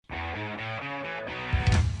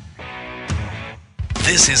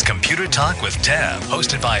This is Computer Talk with Tab,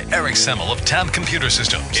 hosted by Eric Semmel of Tab Computer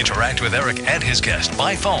Systems. Interact with Eric and his guest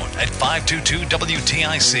by phone at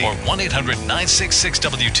 522-WTIC or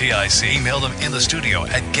 1-800-966-WTIC. Email them in the studio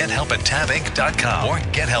at gethelp@tabinc.com or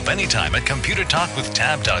get help anytime at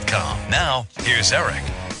computertalkwithtab.com. Now, here's Eric.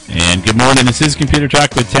 And good morning. This is Computer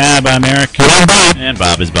Talk with Tab. I'm Eric. And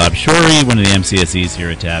Bob is Bob Shorey, one of the MCSEs here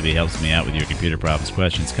at Tab. He helps me out with your computer problems,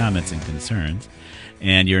 questions, comments, and concerns.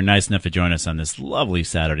 And you're nice enough to join us on this lovely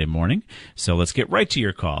Saturday morning. So let's get right to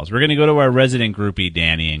your calls. We're going to go to our resident groupie,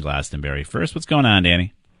 Danny, in Glastonbury first. What's going on,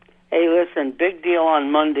 Danny? Hey, listen, big deal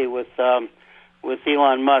on Monday with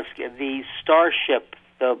Elon Musk. The Starship,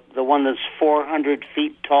 the one that's 400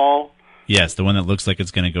 feet tall. Yes, the one that looks like it's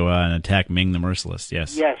going to go out and attack Ming the Merciless,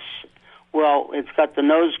 yes. Yes. Well, it's got the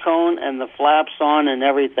nose cone and the flaps on and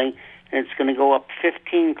everything, and it's going to go up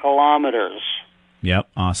 15 kilometers. Yep,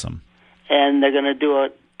 awesome. And they're going to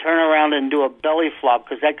turn around and do a belly flop,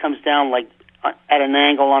 because that comes down like at an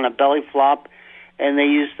angle on a belly flop, and they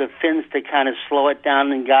use the fins to kind of slow it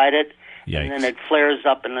down and guide it. Yikes. And then it flares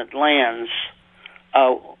up and it lands,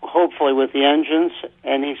 hopefully with the engines.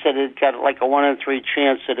 And he said it got like a 1 in 3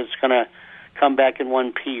 chance that it's going to come back in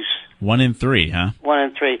one piece. 1 in 3, huh? 1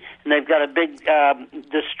 in 3. And they've got a big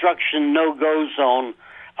destruction no-go zone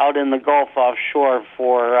out in the Gulf offshore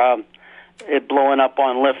for it blowing up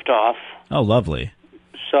on liftoff. Oh, lovely.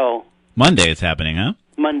 So Monday it's happening, huh?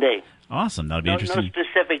 Monday. Awesome. That'll be interesting. No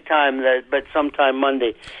specific time, but sometime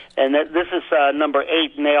Monday. And this is number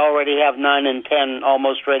 8, and they already have 9 and 10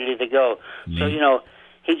 almost ready to go. Neat. So,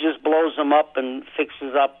 he just blows them up and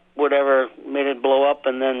fixes up whatever made it blow up,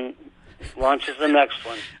 and then launches the next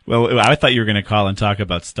one. Well, I thought you were going to call and talk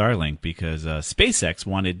about Starlink, because SpaceX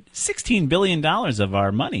wanted $16 billion of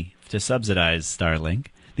our money to subsidize Starlink.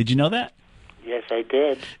 Did you know that? Yes, I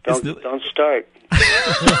did. Don't start.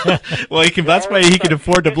 Well, that's why he can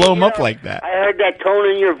afford to blow them up like that. I heard that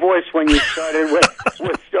tone in your voice when you started with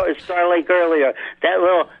Starlink earlier. That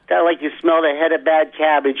like you smelled a head of bad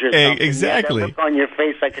cabbage or something. Exactly. That look on your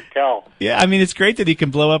face, I could tell. Yeah, I mean, it's great that he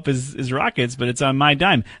can blow up his rockets, but it's on my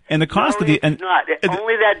dime. And the cost of the... It's not.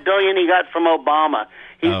 Only that billion he got from Obama.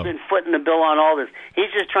 He's been footing the bill on all this.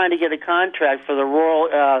 He's just trying to get a contract for the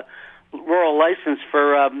rural license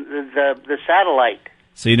for the satellite.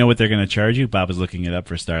 So you know what they're going to charge you? Bob is looking it up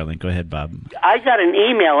for Starlink. Go ahead, Bob. I got an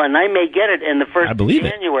email, and I may get it in the first of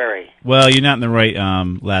January. Well, you're not in the right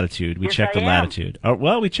latitude. We checked the I latitude. Oh,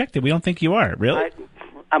 well, we checked it. We don't think you are. Really?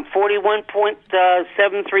 I'm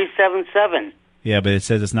 41.7377. Yeah, but it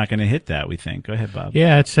says it's not going to hit that, we think. Go ahead, Bob.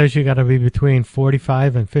 Yeah, it says you got to be between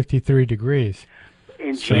 45 and 53 degrees.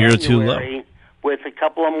 In so January, you're too low. With a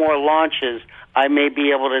couple of more launches, I may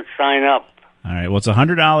be able to sign up. All right. Well, it's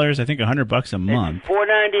 $100. I think $100 a month.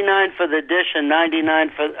 $4.99 for the dish and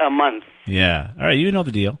 $99 for a month. Yeah. All right. You know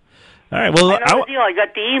the deal. All right. Well, I know the deal. I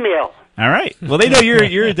got the email. All right. Well, they know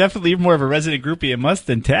you're definitely more of a resident groupie and Must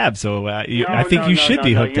than Tab. So I think you should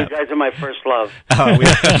be hooked up. You guys are my first love.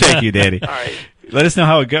 Thank you, Danny. All right. Let us know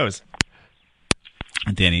how it goes.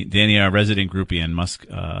 Danny, our resident groupie and Musk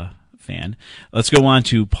fan. Let's go on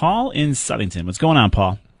to Paul in Southington. What's going on,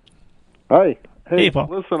 Paul? Hi. Hey, Paul.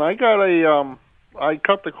 Listen, I got I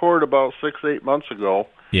cut the cord about 6-8 months ago.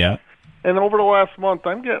 Yeah. And over the last month,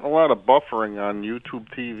 I'm getting a lot of buffering on YouTube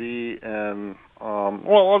TV and,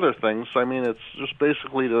 other things. I mean, it's just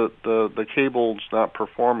basically the cable's not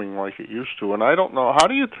performing like it used to. And I don't know, how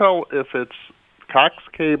do you tell if it's Cox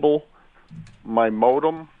cable, my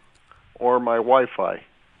modem, or my Wi-Fi?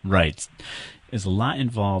 Right. There's a lot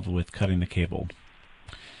involved with cutting the cable.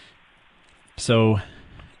 So...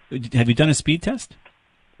 have you done a speed test?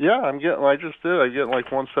 Yeah, I just did. I'm getting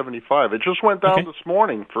like 175. It just went down this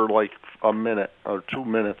morning for like a minute or 2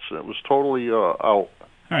 minutes. It was totally out. All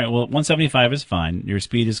right, well, 175 is fine. Your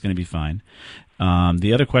speed is going to be fine.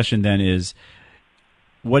 The other question then is,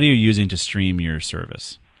 what are you using to stream your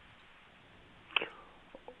service?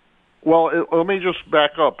 Well, let me just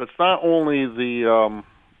back up. It's not only the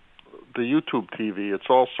YouTube TV.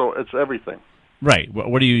 It's everything. Right.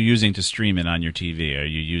 What are you using to stream it on your TV? Are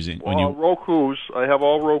you using Rokus? I have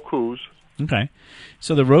all Rokus. Okay.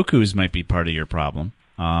 So the Rokus might be part of your problem.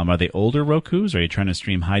 Are they older Rokus? Are you trying to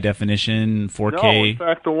stream high definition 4K? No, in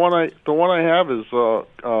fact, the one I have is the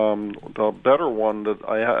better one that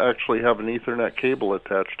I actually have an Ethernet cable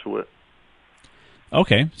attached to it.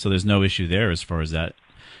 Okay. So there's no issue there as far as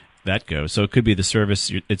that goes. So it could be the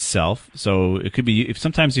service itself. So it could be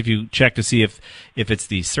sometimes if you check to see if it's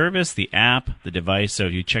the service, the app, the device. So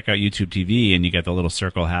if you check out YouTube TV and you get the little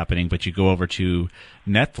circle happening, but you go over to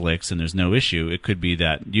Netflix and there's no issue, it could be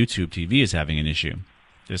that YouTube TV is having an issue.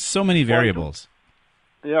 There's so many variables.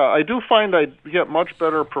 Yeah, I do find I get much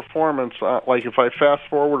better performance. Like if I fast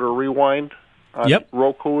forward or rewind on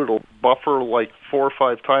Roku, it'll buffer like 4 or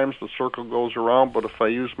 5 times. The circle goes around. But if I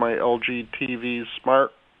use my LG TV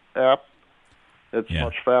Smart app, it's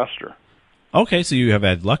much faster. Okay, so you have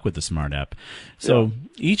had luck with the Smart app. So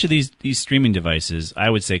each of these streaming devices, I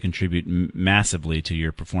would say, contribute massively to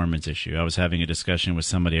your performance issue. I was having a discussion with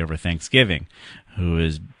somebody over Thanksgiving who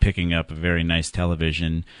is picking up a very nice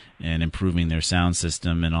television and improving their sound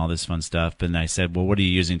system and all this fun stuff. And I said, well, what are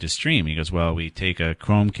you using to stream? He goes, well, we take a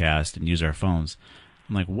Chromecast and use our phones.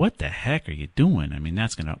 I'm like, what the heck are you doing? I mean,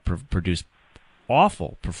 that's going to produce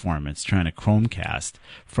awful performance trying to Chromecast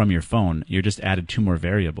from your phone. You're just added 2 more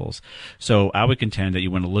variables. So I would contend that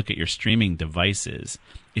you want to look at your streaming devices.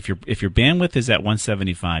 If your bandwidth is at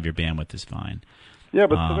 175, your bandwidth is fine. Yeah,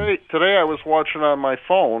 but today I was watching on my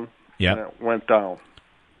phone and it went down.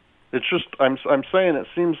 It's just I'm saying it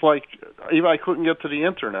seems like even I couldn't get to the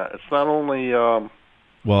internet. It's not only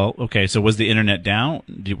well, okay, so was the internet down?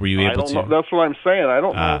 Were you able to? I don't know. That's what I'm saying. I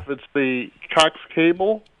don't know if it's the coax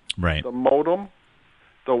cable, the modem,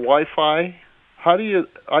 the Wi-Fi. How do you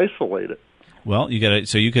isolate it? Well,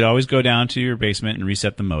 you could always go down to your basement and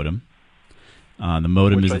reset the modem. The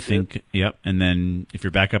modem is and then if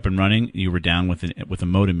you're back up and running, you were down with a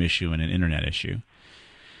modem issue and an internet issue.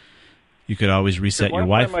 You could always reset your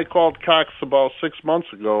Wi-Fi. One time I called Cox about 6 months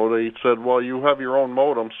ago. They said, well, you have your own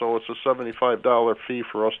modem, so it's a $75 fee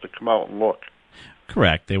for us to come out and look.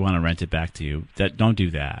 Correct. They want to rent it back to you. Don't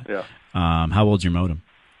do that. Yeah. How old's your modem?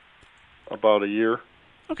 About a year.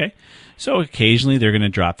 Okay. So occasionally they're going to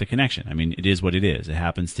drop the connection. I mean, it is what it is. It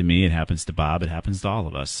happens to me. It happens to Bob. It happens to all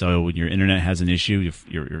of us. So when your internet has an issue,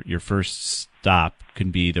 your first stop can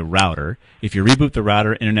be the router. If you reboot the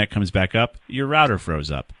router, internet comes back up, your router froze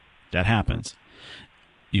up. That happens.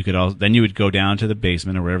 Then you would go down to the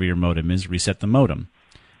basement or wherever your modem is, reset the modem.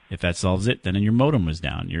 If that solves it, then your modem was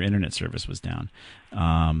down, your internet service was down.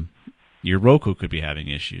 Your Roku could be having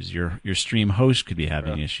issues. Your stream host could be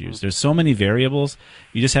having issues. There's so many variables.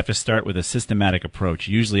 You just have to start with a systematic approach.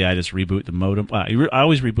 Usually, I just reboot the modem. I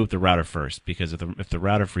always reboot the router first because if the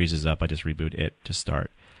router freezes up, I just reboot it to start.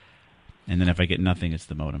 And then if I get nothing, it's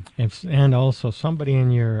the modem. And also, somebody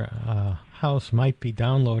in your house might be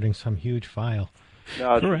downloading some huge file.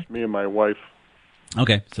 No, it's just me and my wife.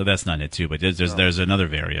 Okay, so that's not it too. But there's another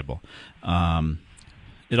variable.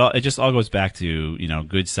 It just all goes back to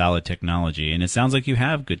good solid technology, and it sounds like you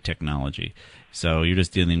have good technology. So you're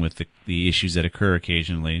just dealing with the issues that occur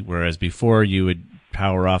occasionally, whereas before you would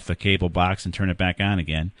power off the cable box and turn it back on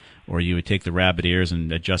again, or you would take the rabbit ears and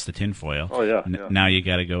adjust the tinfoil. Oh yeah. Now you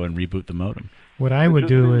got to go and reboot the modem. What I would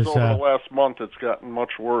do is over the last month it's gotten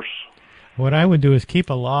much worse. What I would do is keep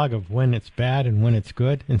a log of when it's bad and when it's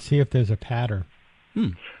good, and see if there's a pattern.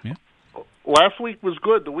 Yeah. Last week was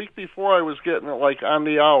good. The week before, I was getting it like on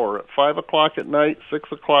the hour at 5 o'clock at night, 6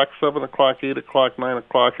 o'clock, 7 o'clock, 8 o'clock, 9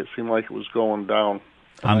 o'clock. It seemed like it was going down.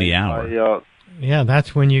 On the hour. Yeah,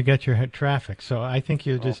 that's when you get your traffic. So I think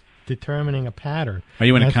you're just determining a pattern. Are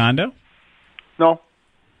you in a condo? No.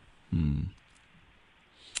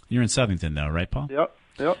 You're in Southington, though, right, Paul?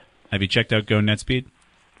 Yep. Have you checked out Go NetSpeed?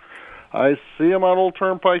 I see them on Old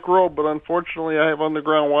Turnpike Road, but unfortunately I have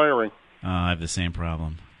underground wiring. I have the same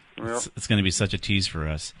problem. Yep. It's going to be such a tease for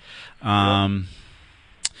us.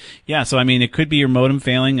 Yeah, so I mean, it could be your modem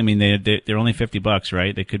failing. I mean, they're only $50,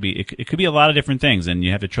 right? It could be a lot of different things, and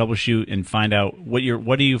you have to troubleshoot and find out what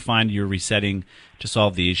do you find you're resetting to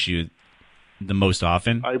solve the issue the most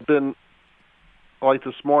often. I've been like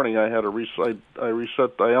this morning. I had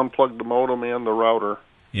I unplugged the modem and the router.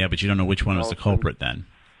 Yeah, but you don't know which one was the culprit then.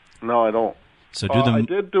 No, I don't. So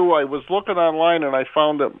I was looking online and I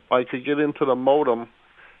found that I could get into the modem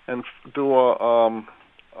and do a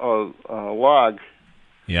log.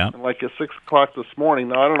 Yeah. And like at 6 o'clock this morning.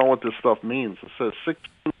 Now I don't know what this stuff means. It says 6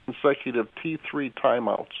 consecutive T3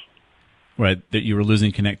 timeouts. Right, that you were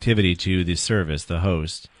losing connectivity to the service, the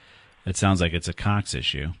host. It sounds like it's a Cox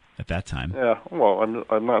issue at that time. Yeah. Well,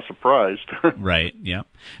 I'm not surprised. Right. Yeah.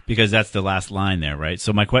 Because that's the last line there, right?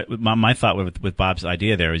 So my thought with Bob's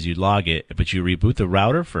idea there is you log it, but you reboot the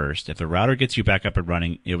router first. If the router gets you back up and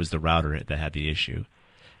running, it was the router that had the issue.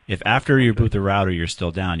 If after you boot the router you're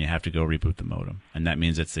still down, you have to go reboot the modem, and that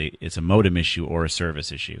means it's a modem issue or a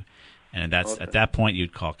service issue. And that's at that point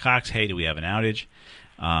you'd call Cox. Hey, do we have an outage?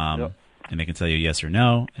 And they can tell you yes or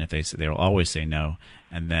no. And if they'll always say no.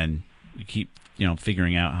 And then you keep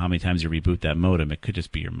figuring out how many times you reboot that modem. It could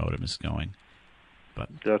just be your modem is going.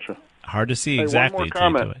 But gotcha. Hard to see exactly until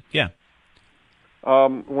you do it. Yeah.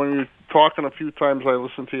 When you're talking a few times, I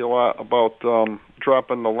listened to you a lot about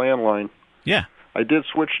dropping the landline. Yeah. I did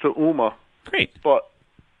switch to Ooma. Great. But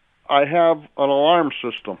I have an alarm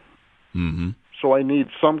system. Mm-hmm. So I need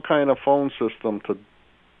some kind of phone system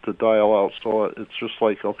to dial out. So it's just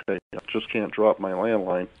like, okay, I just can't drop my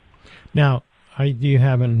landline. Now, do you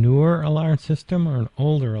have a newer alarm system or an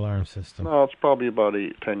older alarm system? No, it's probably about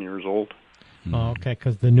 10 years old. Oh, okay,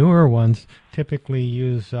 because the newer ones typically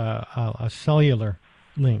use a cellular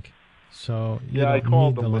link. So you I don't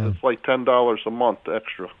called need them, the but land. it's like $10 a month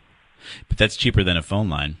extra. But that's cheaper than a phone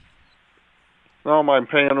line. No, I'm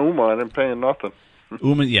paying Ooma. I'm paying nothing.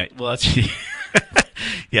 Ooma, yeah, well, that's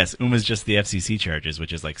yes. Ooma's just the FCC charges,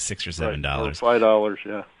 which is like $6 or $7. Right, or $5,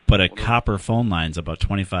 yeah. But a copper phone line's about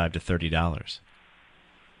 $25 to $30.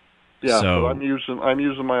 Yeah, so but I'm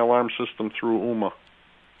using my alarm system through Ooma.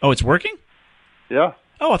 Oh, it's working? Yeah.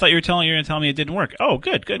 Oh, I thought you were going to tell me it didn't work. Oh,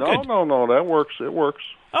 good. No, that works. It works.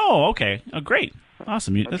 Oh, okay. Oh, great.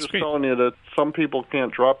 Awesome. I'm That's just great. telling you that some people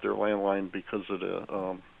can't drop their landline because of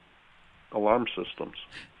the alarm systems.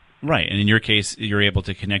 Right, and in your case, you're able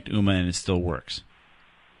to connect Ooma and it still works.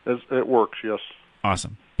 It works, yes.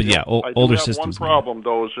 Awesome. But yeah, I older do have systems. One problem,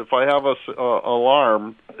 though, is if I have a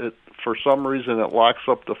alarm, for some reason it locks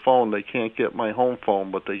up the phone. They can't get my home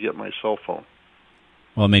phone, but they get my cell phone.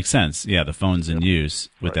 Well, it makes sense. Yeah, the phone's in use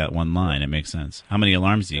with that one line. It makes sense. How many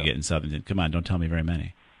alarms do you get in Southern? Come on, don't tell me very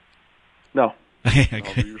many. No. Okay.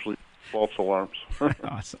 No, they're usually false alarms.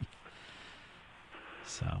 Awesome.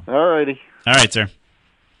 So. All righty. All right, sir.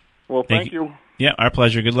 Well, thank you. Yeah, our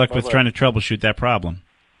pleasure. Good luck with Bye-bye. trying to troubleshoot that problem.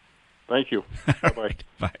 Thank you. Bye-bye. Right,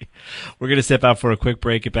 bye. We're going to step out for a quick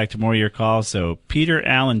break, get back to more of your calls. So, Peter,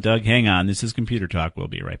 Al, and Doug, hang on. This is Computer Talk. We'll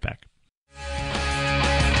be right back.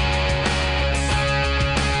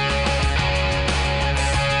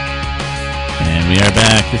 And we are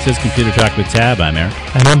back. This is Computer Talk with Tab. I'm Eric.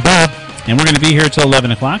 And I'm Bob. And we're going to be here till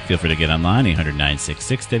 11 o'clock. Feel free to get online,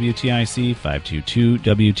 800-966-WTIC,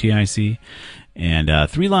 522-WTIC. And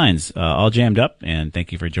 3 lines all jammed up. And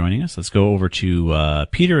thank you for joining us. Let's go over to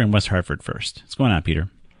Peter in West Hartford first. What's going on, Peter?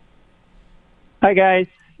 Hi, guys.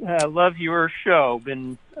 Love your show.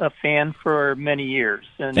 Been a fan for many years.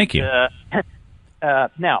 And, thank you.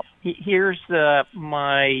 Now, here's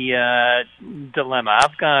my dilemma.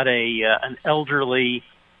 I've got an elderly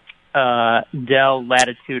Dell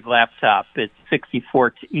Latitude laptop. It's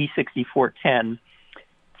E6410,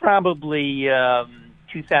 probably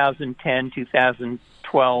 2010,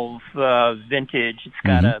 2012 vintage. It's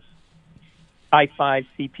got a i5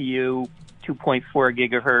 CPU, 2.4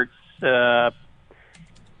 gigahertz.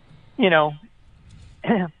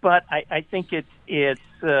 But I think it's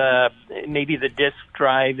maybe the disk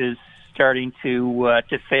drive is starting to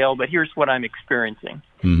fail. But here's what I'm experiencing.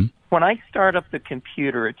 Mm-hmm. When I start up the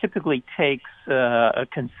computer, it typically takes a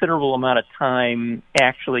considerable amount of time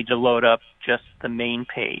actually to load up just the main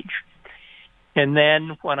page. And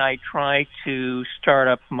then when I try to start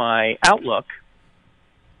up my Outlook,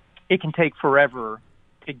 it can take forever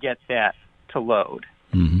to get that to load.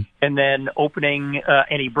 Mm-hmm. And then opening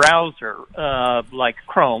any browser, like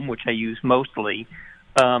Chrome, which I use mostly,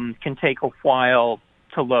 can take a while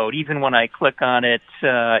to load. Even when I click on it,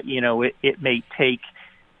 it may take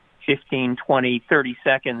 15, 20, 30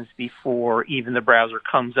 seconds before even the browser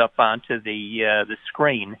comes up onto the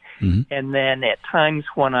screen. Mm-hmm. And then at times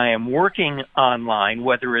when I am working online,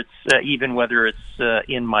 whether it's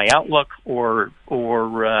in my Outlook or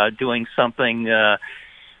doing something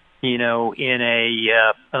in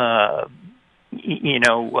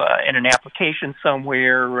an application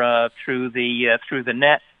somewhere through the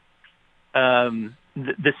net,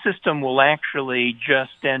 the system will actually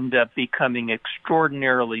just end up becoming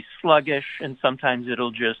extraordinarily sluggish, and sometimes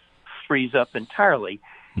it'll just freeze up entirely.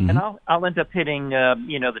 Mm-hmm. And I'll end up hitting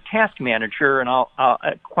the task manager, and I'll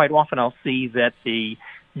quite often I'll see that the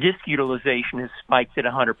disk utilization has spiked at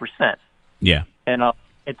 100%. Yeah. And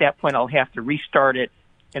at that point I'll have to restart it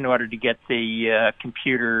in order to get the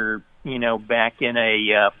computer, back in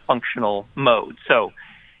a functional mode. So,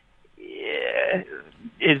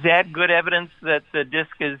 is that good evidence that the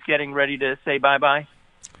disk is getting ready to say bye-bye?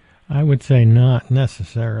 I would say not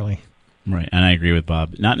necessarily. Right, and I agree with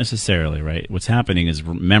Bob. Not necessarily, right? What's happening is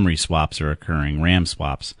memory swaps are occurring, RAM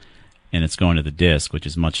swaps, and it's going to the disk, which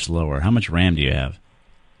is much slower. How much RAM do you have?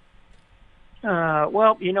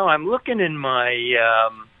 Well, I'm looking in my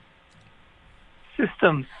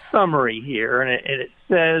system summary here, and it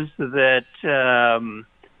says that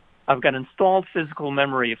I've got installed physical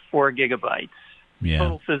memory of 4 gigabytes. Yeah.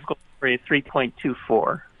 Total physical memory of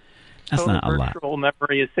 3.24. That's not a lot. Virtual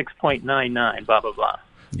memory is 6.99, blah, blah, blah.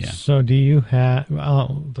 Yeah. So do you have,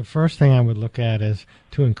 the first thing I would look at is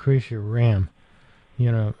to increase your RAM.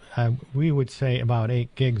 We would say about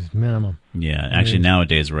 8 gigs minimum. Yeah, actually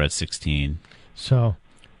nowadays we're at 16. So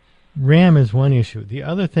RAM is one issue. The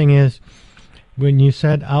other thing is, when you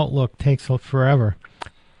said Outlook takes forever,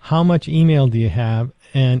 how much email do you have,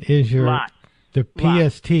 and is the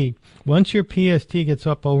PST, once your PST gets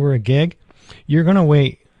up over a gig, you're going to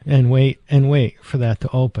wait and wait and wait for that to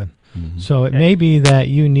open. Mm-hmm. So it may be that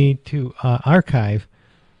you need to archive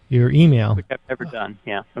your email. Which I've never done.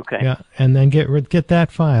 Yeah. Okay. Yeah, and then get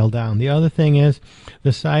that file down. The other thing is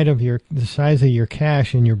the size of your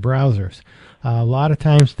cache in your browsers. A lot of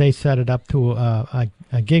times they set it up to a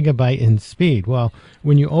gigabyte in speed. Well,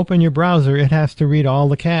 when you open your browser, it has to read all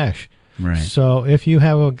the cache. Right. So if you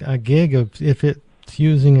have a gig if it's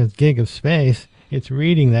using a gig of space, it's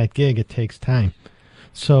reading that gig. It takes time.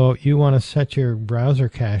 So you want to set your browser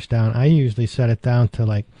cache down. I usually set it down to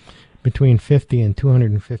like between 50 and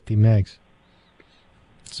 250 megs.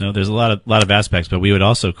 So there's a lot of aspects, but we would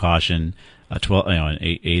also caution an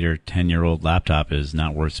 8 or 10-year-old laptop is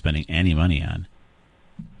not worth spending any money on.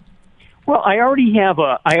 Well, I already have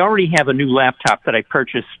a new laptop that I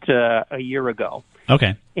purchased a year ago.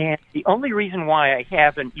 Okay. And the only reason why I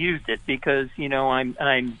haven't used it because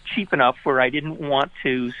I'm cheap enough where I didn't want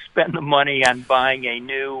to spend the money on buying a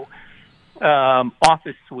new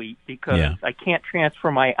Office suite because I can't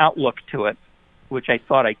transfer my Outlook to it, which I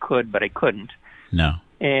thought I could, but I couldn't. No.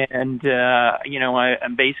 And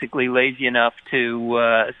I'm basically lazy enough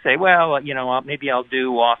to say, well, maybe I'll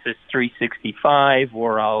do Office 365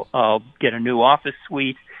 or I'll get a new Office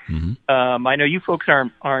suite. Mm-hmm. I know you folks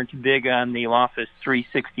aren't big on the Office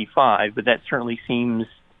 365, but that certainly seems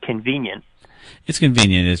convenient. It's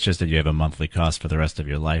convenient. It's just that you have a monthly cost for the rest of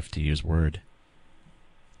your life to use Word.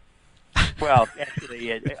 Well,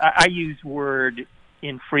 actually, I use Word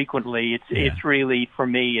infrequently. It's really, for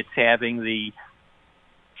me, it's having the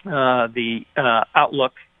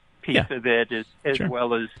Outlook piece of it as sure.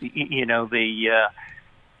 well as the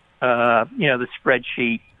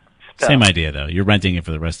spreadsheet stuff. Same idea though. You're renting it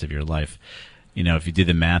for the rest of your life. If you do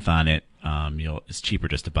the math on it, it's cheaper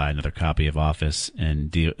just to buy another copy of Office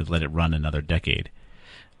and let it run another decade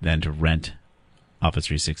than to rent Office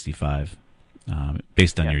 365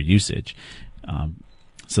 based on your usage.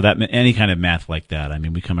 So that any kind of math like that, I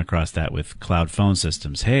mean, we come across that with cloud phone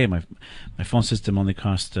systems. Hey, my phone system only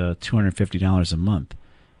costs $250 a month.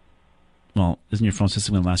 Well, isn't your phone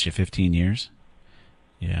system going to last you 15 years?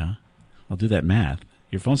 Yeah. I'll do that math.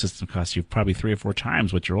 Your phone system costs you probably 3 or 4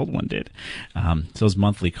 times what your old one did. So those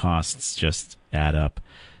monthly costs just add up.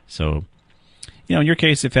 So, in your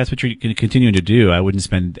case, if that's what you're going to continue to do, I wouldn't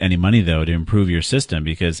spend any money, though, to improve your system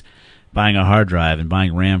because buying a hard drive and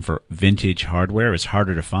buying RAM for vintage hardware is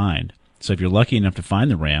harder to find. So if you're lucky enough to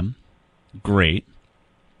find the RAM, great.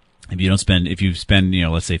 If you spend,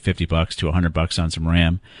 let's say $50 to $100 on some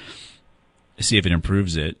RAM, see if it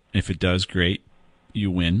improves it. If it does, great,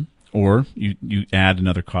 you win. Or you add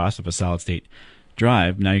another cost of a solid state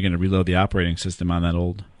drive. Now you're going to reload the operating system on that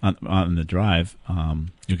on the drive.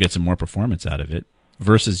 You'll get some more performance out of it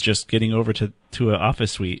versus just getting over to an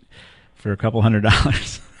Office suite for a couple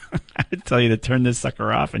 $100. I would tell you to turn this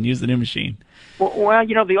sucker off and use the new machine. Well,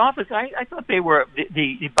 the Office, I thought they were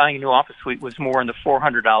the buying a new Office suite was more in the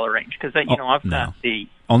 $400 range because I've got the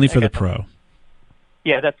only for the Pro.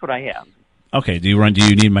 Yeah, that's what I have. Okay. Do you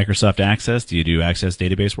need Microsoft Access? Do you do Access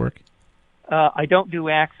database work? I don't do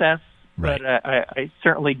Access, right. But I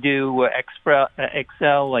certainly do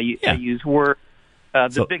Excel. I use Word.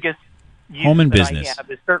 The biggest use home and that business. I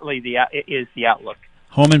have is certainly the Outlook.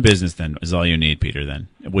 Home and business, then, is all you need, Peter, then,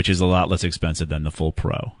 which is a lot less expensive than the full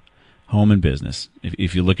Pro. Home and business.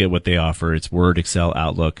 If you look at what they offer, it's Word, Excel,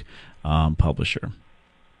 Outlook, Publisher.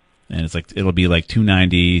 And it'll be like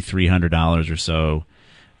 $290, $300 or so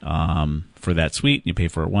for that suite. You pay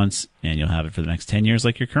for it once, and you'll have it for the next 10 years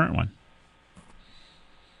like your current one.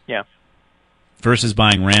 Yeah. Versus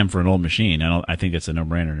buying RAM for an old machine. I think it's a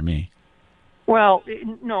no-brainer to me. Well,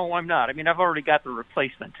 no, I'm not. I mean, I've already got the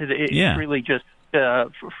replacement. It's really just,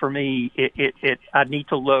 for me, I need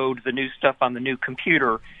to load the new stuff on the new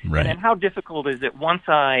computer. Right. And then how difficult is it once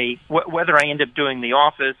whether I end up doing the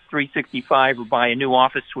Office 365 or buy a new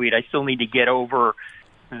Office suite, I still need to get over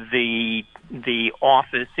the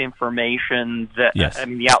Office information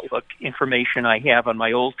the Outlook information I have on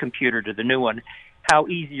my old computer to the new one. How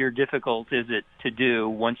easy or difficult is it to do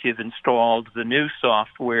once you've installed the new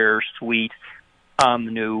software suite on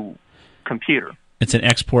the new computer? It's an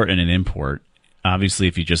export and an import. Obviously,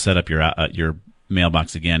 if you just set up your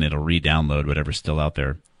mailbox again, it'll re-download whatever's still out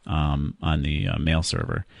there on the mail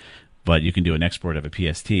server. But you can do an export of a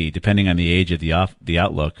PST. Depending on the age of the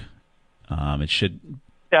Outlook, it should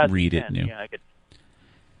read it new.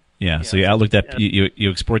 Yeah, so you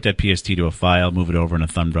export that PST to a file, move it over in a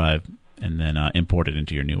thumb drive, and then import it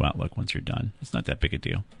into your new Outlook once you're done. It's not that big a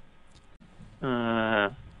deal.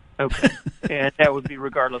 Okay. And that would be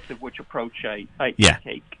regardless of which approach I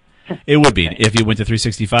take. It would be. If you went to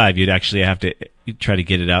 365, you'd actually have to try to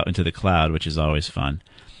get it out into the cloud, which is always fun.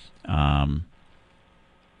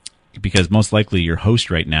 Because most likely your host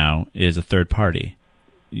right now is a third party.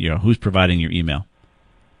 Who's providing your email?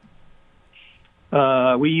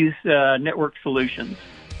 We use Network Solutions.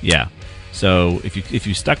 Yeah. So if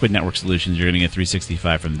you stuck with Network Solutions, you're going to get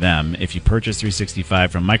 365 from them. If you purchase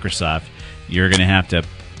 365 from Microsoft, you're going to have to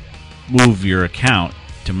move your account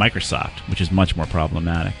to Microsoft, which is much more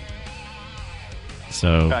problematic.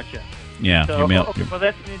 So, gotcha. Yeah. So, well,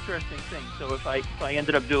 that's an interesting thing. So if I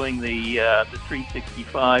ended up doing the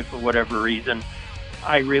 365 for whatever reason,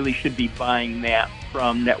 I really should be buying that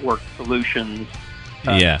from Network Solutions.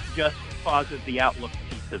 Just because of the Outlook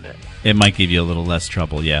piece of it. It might give you a little less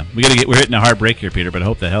trouble. Yeah. We're hitting a hard break here, Peter, but I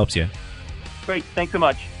hope that helps you. Great. Thanks so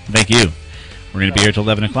much. Thank you. We're going to be here till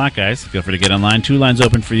 11 o'clock, guys. Feel free to get online. 2 lines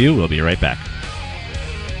open for you. We'll be right back.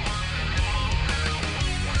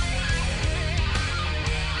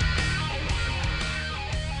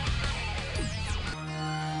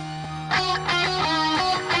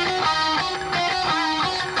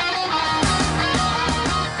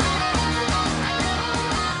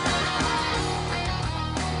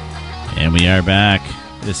 And we are back.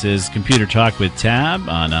 This is Computer Talk with Tab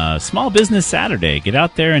on a Small Business Saturday. Get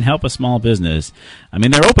out there and help a small business. I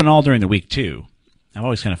mean, they're open all during the week, too. I've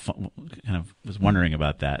always kind of was wondering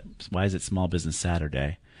about that. Why is it Small Business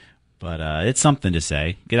Saturday? But it's something to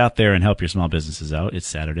say. Get out there and help your small businesses out. It's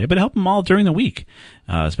Saturday, but help them all during the week,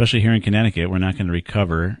 especially here in Connecticut. We're not going to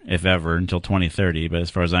recover, if ever, until 2030. But as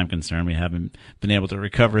far as I'm concerned, we haven't been able to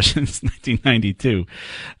recover since 1992.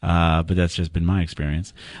 But that's just been my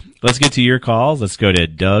experience. Let's get to your calls. Let's go to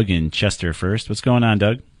Doug in Chester first. What's going on,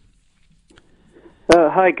 Doug?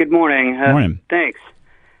 Hi, good morning. Morning. Thanks.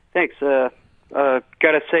 Got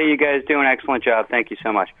to say, you guys do an excellent job. Thank you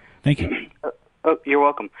so much. Thank you. You're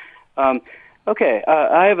welcome. Okay,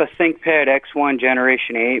 I have a ThinkPad X1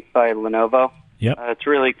 Generation 8 by Lenovo. Yep. It's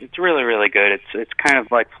really good. It's kind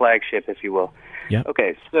of like flagship, if you will. Yep.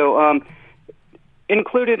 Okay, so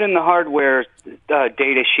included in the hardware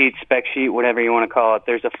data sheet, spec sheet, whatever you want to call it,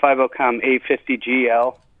 there's a Fibocom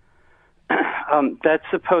 850GL. That's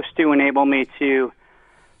supposed to enable me to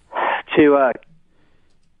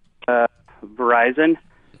Verizon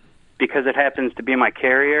because it happens to be my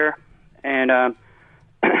carrier, and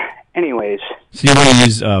anyways. So you want to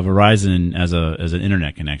use Verizon as an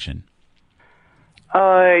internet connection?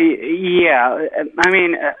 Yeah. I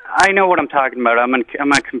mean, I know what I'm talking about. I'm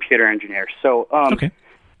a computer engineer, so okay.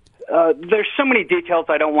 There's so many details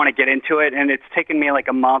I don't want to get into it, and it's taken me like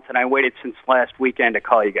a month, and I waited since last weekend to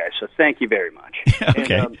call you guys. So thank you very much.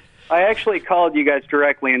 Okay. And, I actually called you guys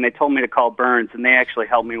directly, and they told me to call Burns, and they actually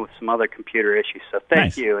helped me with some other computer issues. So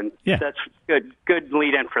thank you, and that's good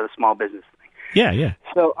lead-in for the small business thing. Yeah.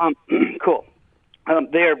 So cool.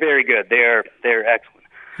 They are very good. They're excellent.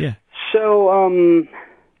 Yeah. So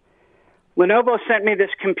Lenovo sent me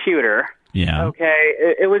this computer. Yeah.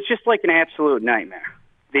 Okay. It was just like an absolute nightmare,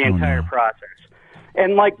 the entire process.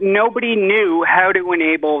 And, nobody knew how to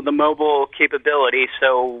enable the mobile capability,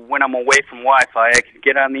 so when I'm away from Wi-Fi, I could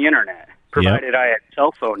get on the Internet, provided I had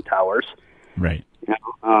cell phone towers. Right.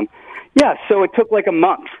 So it took a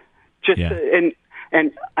month.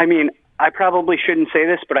 And I mean, I probably shouldn't say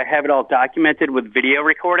this, but I have it all documented with video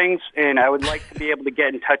recordings, and I would like to be able to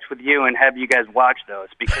get in touch with you and have you guys watch those,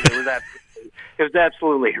 because it was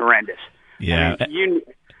absolutely horrendous. Yeah. I mean,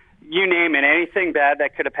 you name it, anything bad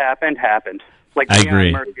that could have happened. I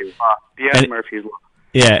agree. Beyond Murphy's Law.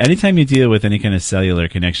 Yeah, anytime you deal with any kind of cellular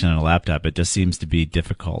connection on a laptop, it just seems to be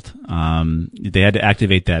difficult. They had to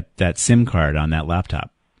activate that SIM card on that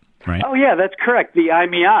laptop, right? Oh, yeah, that's correct, the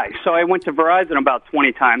IMEI. So I went to Verizon about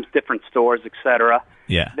 20 times, different stores, etc.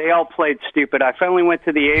 Yeah. They all played stupid. I finally went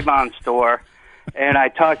to the Avon store, and I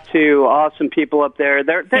talked to awesome people up there.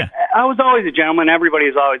 I was always a gentleman. Everybody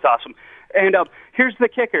is always awesome. And here's the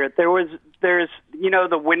kicker. There's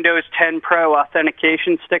the Windows 10 Pro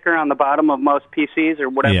authentication sticker on the bottom of most PCs or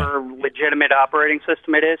whatever legitimate operating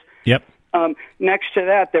system it is. Yep. Next to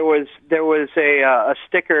that, there was a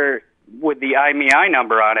sticker with the IMEI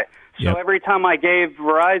number on it. So every time I gave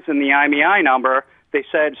Verizon the IMEI number, they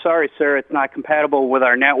said, "Sorry, sir, it's not compatible with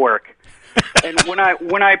our network." And when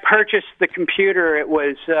I purchased the computer, it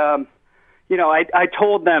was I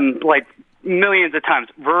told them millions of times,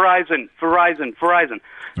 Verizon.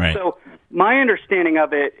 Right. So my understanding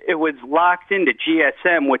of it was locked into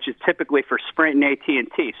GSM, which is typically for Sprint and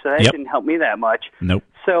AT&T. So that didn't help me that much. Nope.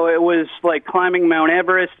 So it was like climbing Mount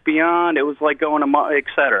Everest, beyond. It was like going to, et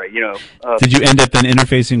cetera, Did you end up then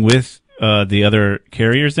interfacing with the other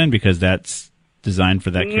carriers then, because that's designed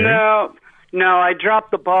for that carrier? No, I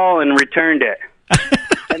dropped the ball and returned it.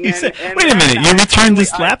 And wait a minute, you returned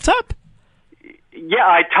this laptop? Yeah,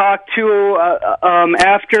 I talked to,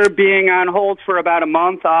 after being on hold for about a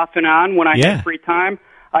month off and on when I had free time,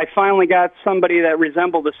 I finally got somebody that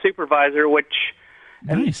resembled a supervisor, which...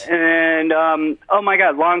 Nice. And oh my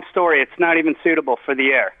God, long story. It's not even suitable for the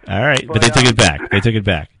air. All right, but they took it back. They took it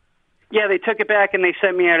back. Yeah, they took it back and they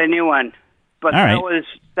sent me out a new one. But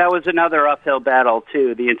that was another uphill battle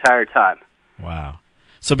too the entire time. Wow.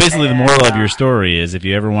 So basically, the moral of your story is, if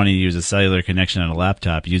you ever want to use a cellular connection on a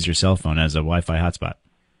laptop, use your cell phone as a Wi-Fi hotspot.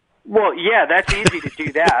 Well, yeah, that's easy to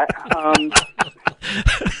do that.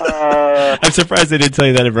 I'm surprised they didn't tell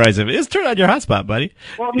you that at Verizon. Just turn on your hotspot, buddy.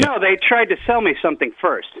 Well, no, they tried to sell me something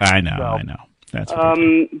first. I know. That's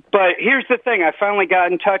but here's the thing. I finally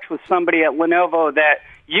got in touch with somebody at Lenovo that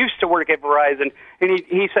used to work at Verizon, and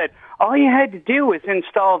he said, all you had to do was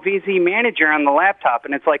install VZ Manager on the laptop.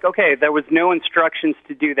 And it's like, okay, there was no instructions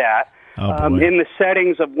to do that. In the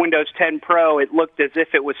settings of Windows 10 Pro, it looked as if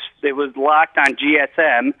it was locked on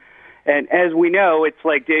GSM. And as we know, it's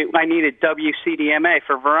like I needed WCDMA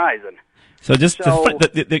for Verizon. So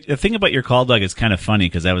the thing about your call, Doug, is kind of funny,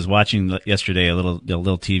 because I was watching yesterday a little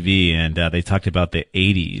TV, and they talked about the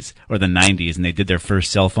 80s or the 90s, and they did their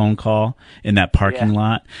first cell phone call in that parking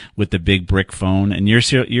lot with the big brick phone, and they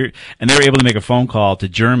were able to make a phone call to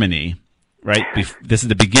Germany. Right, this is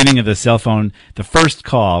the beginning of the cell phone. The first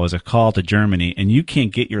call was a call to Germany, and you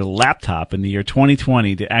can't get your laptop in the year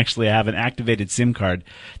 2020 to actually have an activated SIM card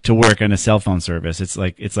to work on a cell phone service. It's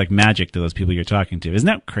like magic to those people you're talking to. Isn't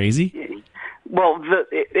that crazy? Well,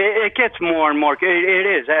 it gets more and more.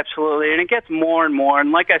 It is, absolutely, and it gets more and more.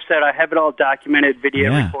 And like I said, I have it all documented,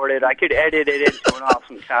 video recorded. I could edit it into an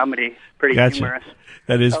awesome comedy. Pretty humorous.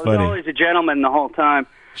 That is funny. I was always a gentleman the whole time.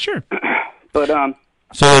 Sure. But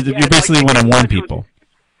so you basically want to warn people.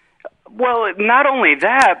 Well, not only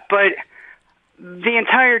that, but the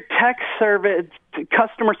entire tech service,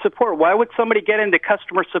 customer support. Why would somebody get into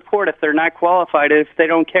customer support if they're not qualified, if they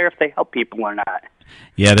don't care if they help people or not?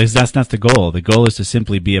 Yeah, that's not the goal. The goal is to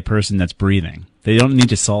simply be a person that's breathing. They don't need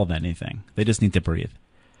to solve anything. They just need to breathe.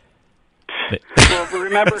 Well,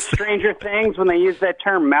 remember Stranger Things when they used that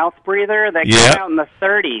term mouth breather? That came out in the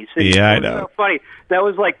 30s. I know. So funny. That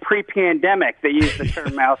was like pre-pandemic they used the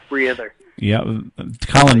term mouth breather. Yeah,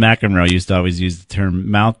 Colin McEnroe used to always use the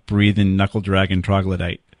term mouth breathing knuckle dragging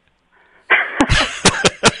troglodyte.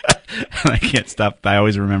 I can't stop. I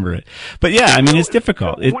always remember it. But yeah, I mean, it's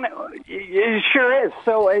difficult. It sure is.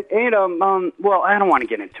 So, well, I don't want to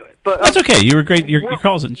get into it. But that's okay. You were great. Your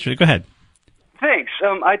calls. Go ahead. Thanks.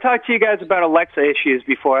 I talked to you guys about Alexa issues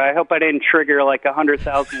before. I hope I didn't trigger like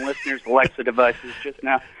 100,000 listeners' Alexa devices just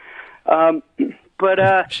now.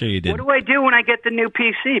 But sure you did. What do I do when I get the new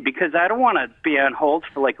PC? Because I don't want to be on hold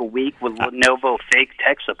for like a week with Lenovo fake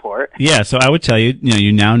tech support. Yeah, so I would tell you,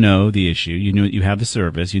 you now know the issue. You have the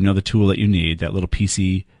service. You know the tool that you need, that little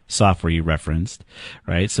PC software you referenced,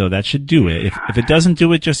 right? So that should do it. If it doesn't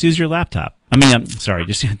do it, just use your laptop.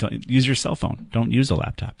 Just don't use your cell phone. Don't use a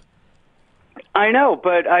laptop. I know,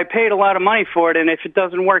 but I paid a lot of money for it, and if it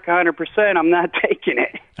doesn't work 100%, I'm not taking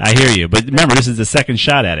it. I hear you, but remember, this is the second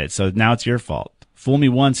shot at it, so now it's your fault. Fool me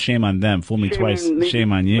once, shame on them. Fool me twice,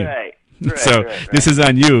 shame on you. Right. This is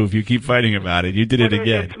on you if you keep fighting about it. You did it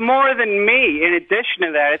again. It's more than me. In addition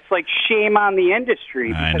to that, it's like shame on the industry.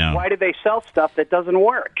 Because I know. Why do they sell stuff that doesn't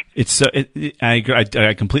work?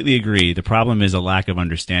 I completely agree. The problem is a lack of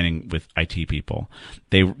understanding with IT people.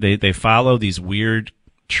 They follow these weird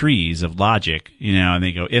trees of logic, and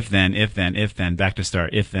they go if then, back to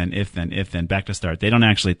start, if then, back to start. They don't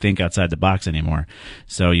actually think outside the box anymore.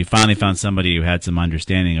 So you finally found somebody who had some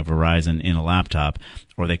understanding of Verizon in a laptop,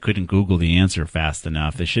 or they couldn't Google the answer fast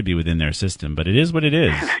enough. They should be within their system, but it is what it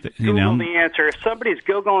is. Google the answer. If somebody's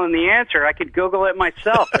Googling the answer, I could Google it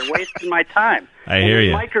myself. They're wasting my time. I hear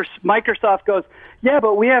you. Microsoft goes, yeah,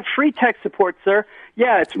 but we have free tech support, sir.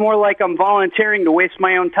 Yeah, it's more like I'm volunteering to waste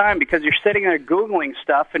my own time because you're sitting there Googling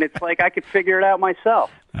stuff, and it's like I could figure it out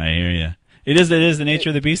myself. I hear you. It is the nature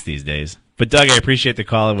of the beast these days. But, Doug, I appreciate the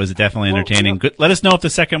call. It was definitely entertaining. Good. Let us know if the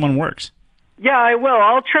second one works. Yeah, I will.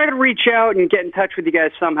 I'll try to reach out and get in touch with you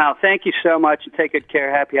guys somehow. Thank you so much, and take good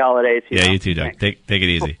care. Happy holidays. You too, Doug. Take it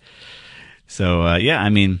easy. So,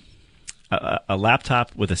 a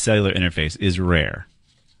laptop with a cellular interface is rare.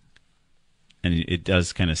 And it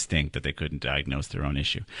does kind of stink that they couldn't diagnose their own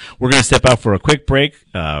issue. We're going to step out for a quick break.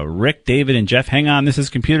 Rick, David, and Jeff, hang on. This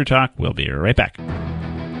is Computer Talk. We'll be right back.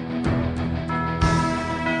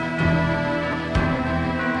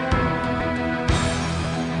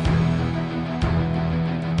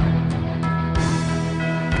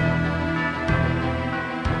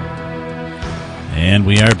 And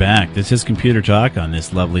we are back. This is Computer Talk on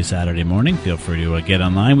this lovely Saturday morning. Feel free to get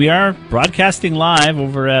online. We are broadcasting live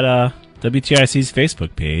over at WTIC's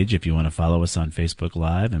Facebook page. If you want to follow us on Facebook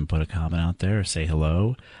Live and put a comment out there or say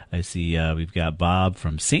hello. I see we've got Bob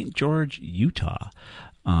from St. George, Utah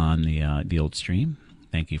on the old stream.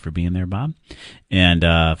 Thank you for being there, Bob. And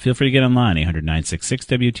feel free to get online,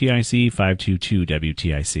 800-966-WTIC,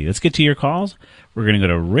 522-WTIC. Let's get to your calls. We're going to go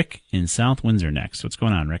to Rick in South Windsor next. What's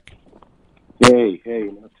going on, Rick? Hey,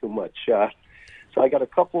 not too much. So I got a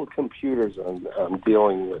couple of computers I'm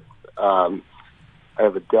dealing with. I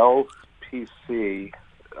have a Dell PC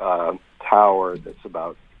tower that's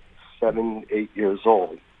about 7-8 years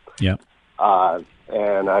old. Yep.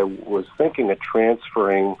 And I was thinking of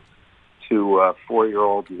transferring to a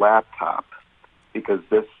 4-year-old laptop because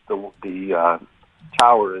the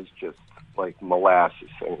tower is just like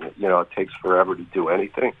molasses, and it takes forever to do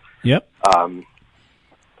anything. Yep.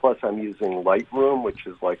 Plus, I'm using Lightroom, which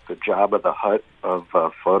is like the Jabba the Hutt of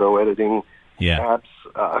photo editing apps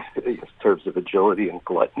in terms of agility and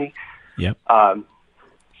gluttony. Yep.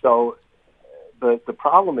 So the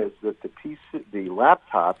problem is that the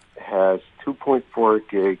laptop has 2.4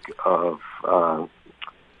 gig of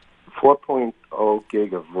 4.0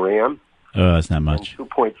 gig of RAM. Oh, that's not much. And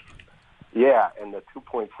the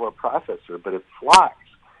 2.4 processor, but it flies.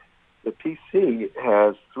 The PC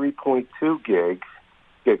has 3.2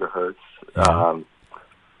 gigahertz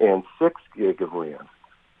and 6 gig of RAM,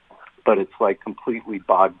 but it's like completely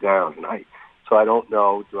bogged down. And so I don't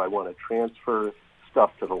know, do I want to transfer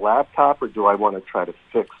stuff to the laptop or do I want to try to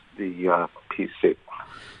fix the PC?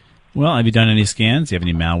 Well, have you done any scans? Do you have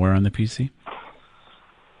any malware on the PC?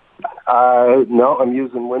 No, I'm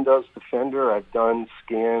using Windows Defender. I've done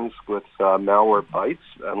scans with Malwarebytes,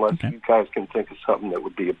 unless you guys can think of something that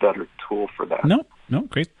would be a better tool for that. No,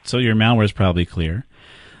 great. So your malware is probably clear.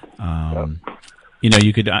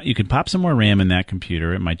 You could pop some more RAM in that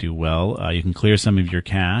computer. It might do well. You can clear some of your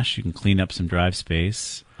cache. You can clean up some drive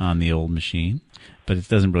space on the old machine, but it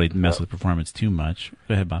doesn't really mess with performance too much.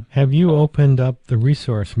 Go ahead, Bob. Have you opened up the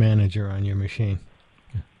resource manager on your machine?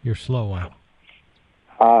 Your slow one.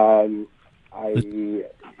 I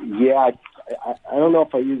don't know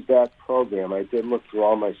if I used that program. I did look through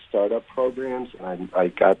all my startup programs, and I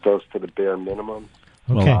got those to the bare minimum.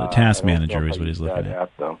 Okay. Well, the task manager is what he's looking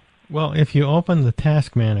at. Well, if you open the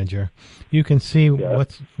task manager, you can see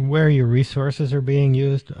where your resources are being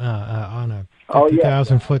used on a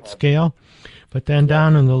 50,000-foot scale. But then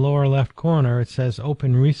down in the lower left corner, it says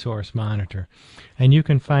Open Resource Monitor. And you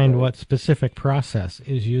can find what specific process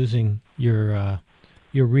is using your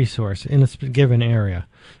resource in a given area.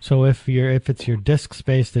 So if it's your disk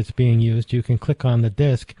space that's being used, you can click on the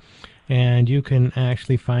disk, and you can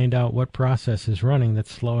actually find out what process is running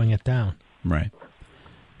that's slowing it down. Right.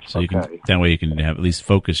 So that way you can have at least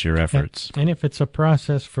focus your efforts. And if it's a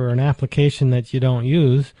process for an application that you don't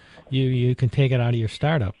use, you can take it out of your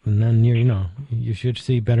startup, and then you should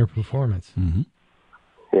see better performance. Mm-hmm.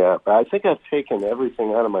 Yeah, but I think I've taken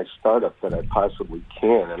everything out of my startup that I possibly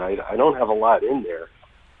can, and I don't have a lot in there.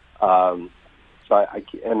 And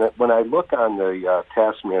when I look on the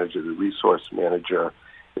task manager, the resource manager,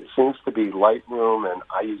 it seems to be Lightroom, and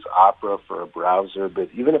I use Opera for a browser, but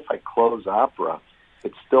even if I close Opera,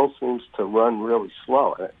 it still seems to run really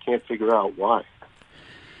slow. I can't figure out why.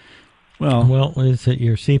 Well, is it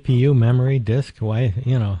your CPU, memory, disk? Why,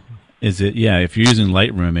 Is it, if you're using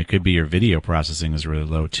Lightroom, it could be your video processing is really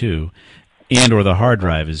low too. And or the hard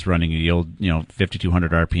drive is running the old,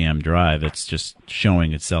 5200 RPM drive that's just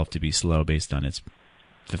showing itself to be slow based on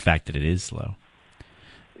the fact that it is slow.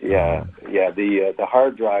 The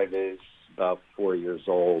hard drive is about 4 years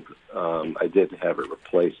old. I did have it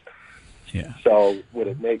replaced. Yeah. So would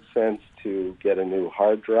it make sense to get a new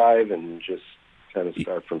hard drive and just kind of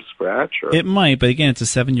start from scratch? Or? It might, but again, it's a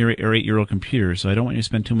 7 or 8 year old computer, so I don't want you to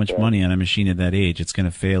spend too much money on a machine at that age. It's going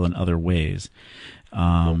to fail in other ways.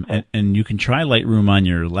 And you can try Lightroom on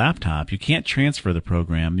your laptop. You can't transfer the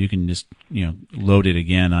program. You can just load it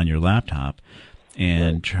again on your laptop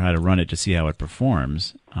and try to run it to see how it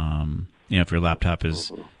performs. If your laptop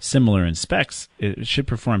is similar in specs, it should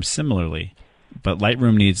perform similarly. But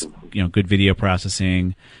Lightroom needs good video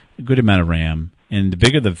processing, a good amount of RAM, and the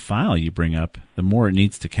bigger the file you bring up, the more it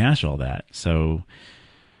needs to cache all that. So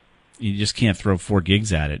you just can't throw 4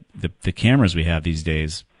 gigs at it. The cameras we have these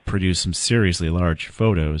days produce some seriously large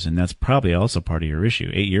photos, and that's probably also part of your issue.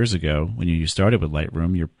 8 years ago, when you started with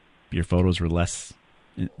Lightroom, your photos were less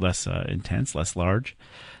intense, less large,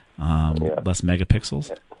 less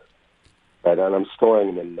megapixels. Right, and I'm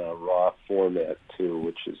storing them in RAW format too,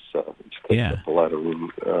 which takes up a lot of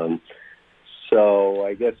room. So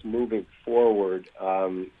I guess moving forward,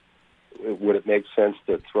 would it make sense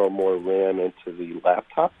to throw more RAM into the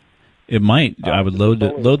laptop? It might. I would load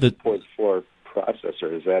the 2.4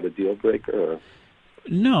 processor. Is that a deal breaker? Or?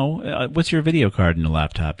 No. What's your video card in the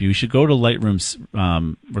laptop? You should go to Lightroom's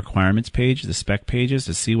requirements page, the spec pages,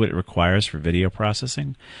 to see what it requires for video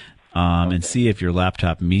processing, and see if your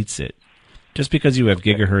laptop meets it. Just because you have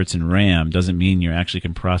gigahertz in RAM doesn't mean you actually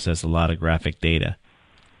can process a lot of graphic data.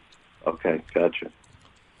 Okay, gotcha.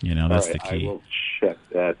 That's the key. I will check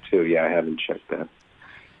that too. Yeah, I haven't checked that.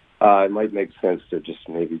 It might make sense to just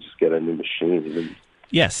get a new machine.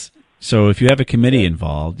 Yes. So if you have a committee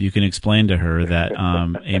involved, you can explain to her that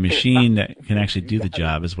a machine that can actually do the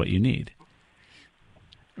job is what you need.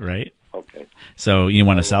 Right? Okay. So you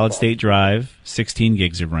want a solid-state drive, 16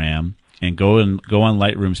 gigs of RAM, and go on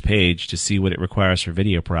Lightroom's page to see what it requires for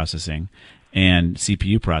video processing and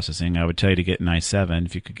CPU processing. I would tell you to get an i7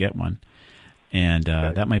 if you could get one, and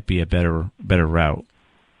that might be a better route.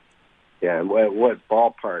 Yeah, and what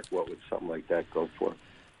ballpark? What would something like that go for?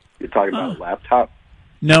 You're talking about a laptop?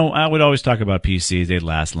 No, I would always talk about PCs. They'd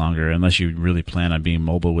last longer unless you really plan on being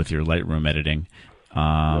mobile with your Lightroom editing.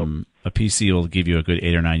 A PC will give you a good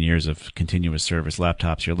 8 or 9 years of continuous service.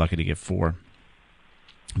 Laptops, you're lucky to get 4.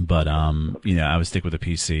 But I would stick with a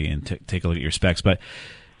PC and take a look at your specs. But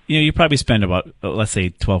you probably spend about let's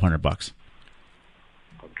say $1,200.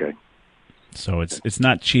 Okay. So it's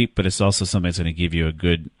not cheap, but it's also something that's going to give you a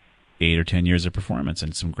good 8 or 10 years of performance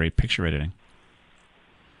and some great picture editing.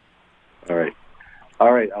 All right.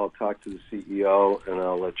 I'll talk to the CEO and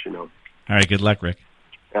I'll let you know. All right. Good luck, Rick.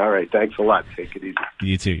 All right. Thanks a lot. Take it easy.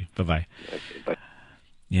 You too. Bye-bye. Okay, bye.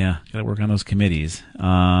 Yeah, got to work on those committees.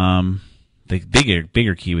 The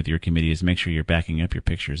bigger key with your committee is make sure you're backing up your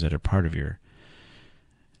pictures that are part of your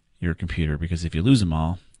computer, because if you lose them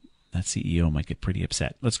all, that CEO might get pretty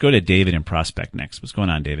upset. Let's go to David in Prospect next. What's going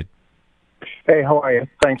on, David? Hey, how are you?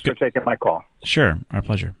 Thanks for taking my call. Sure, our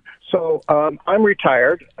pleasure. So I'm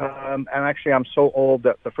retired, and actually I'm so old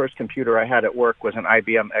that the first computer I had at work was an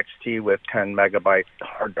IBM XT with 10 megabyte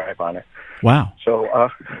hard drive on it. Wow. So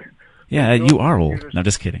yeah, you are old. No,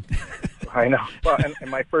 just kidding. I know. Well, and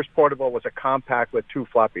my first portable was a compact with 2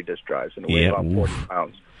 floppy disk drives and it weighed about 40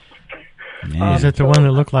 pounds. Is it the one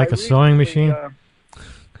that looked like a sewing machine?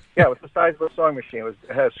 Yeah, it was the size of a sewing machine. It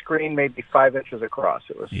had a screen maybe 5 inches across.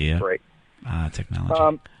 It was great.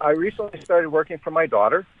 Technology. I recently started working for my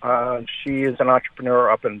daughter. She is an entrepreneur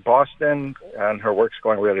up in Boston, and her work's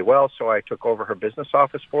going really well, so I took over her business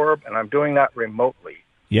office for her, and I'm doing that remotely.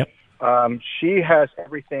 Yep. She has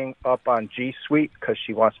everything up on Gsuite because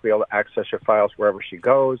she wants to be able to access her files wherever she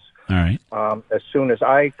goes. All right. As soon as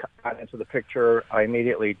I got into the picture, I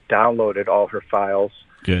immediately downloaded all her files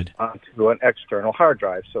onto an external hard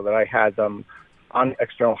drive so that I had them on the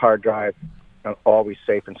external hard drive and always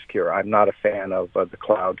safe and secure. I'm not a fan of the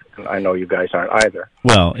cloud, and I know you guys aren't either.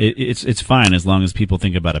 Well, it's fine as long as people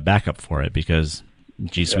think about a backup for it, because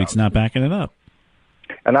G Suite's not backing it up.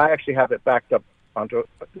 And I actually have it backed up onto,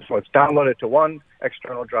 so it's downloaded to one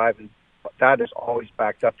external drive, and that is always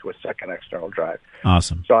backed up to a second external drive.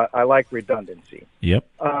 Awesome. So I like redundancy. Yep.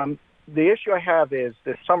 The issue I have is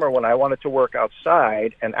this summer when I wanted to work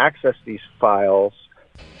outside and access these files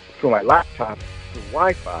through my laptop through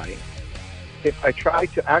Wi-Fi, if I try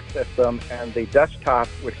to access them and the desktop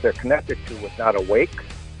which they're connected to was not awake,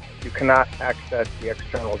 you cannot access the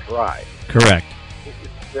external drive. Correct.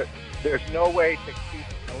 There's no way to keep,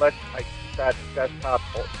 unless I keep that desktop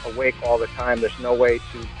awake all the time, there's no way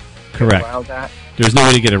to get around that. There's no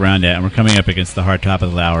way to get around that, and we're coming up against the hard top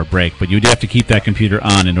of the hour break, but you'd have to keep that computer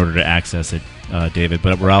on in order to access it, David,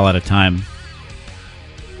 but we're all out of time.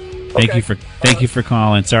 Thank you for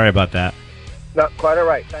calling. Sorry about that. No, quite all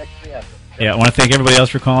right. Thanks for the answer. Yeah, I want to thank everybody else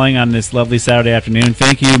for calling on this lovely Saturday afternoon.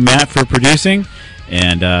 Thank you, Matt, for producing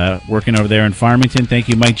and working over there in Farmington. Thank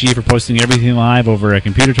you, Mike G, for posting everything live over at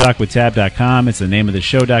computertalkwithtab.com. It's the name of the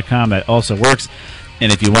show.com. That also works.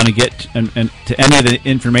 And if you want to get to any of the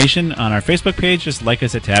information on our Facebook page, just like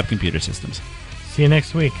us at Tab Computer Systems. See you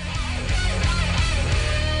next week.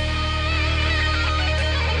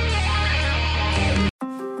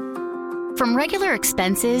 From regular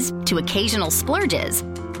expenses to occasional splurges,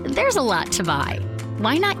 there's a lot to buy.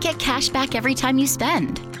 Why not get cash back every time you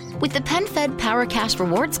spend? With the PenFed Power Cash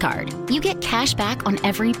Rewards Card, you get cash back on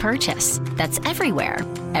every purchase. That's everywhere,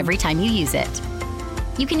 every time you use it.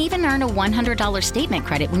 You can even earn a $100 statement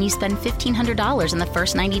credit when you spend $1,500 in the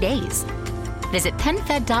first 90 days. Visit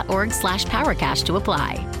PenFed.org/PowerCash to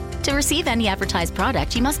apply. To receive any advertised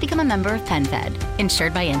product, you must become a member of PenFed,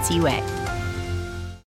 insured by NCUA.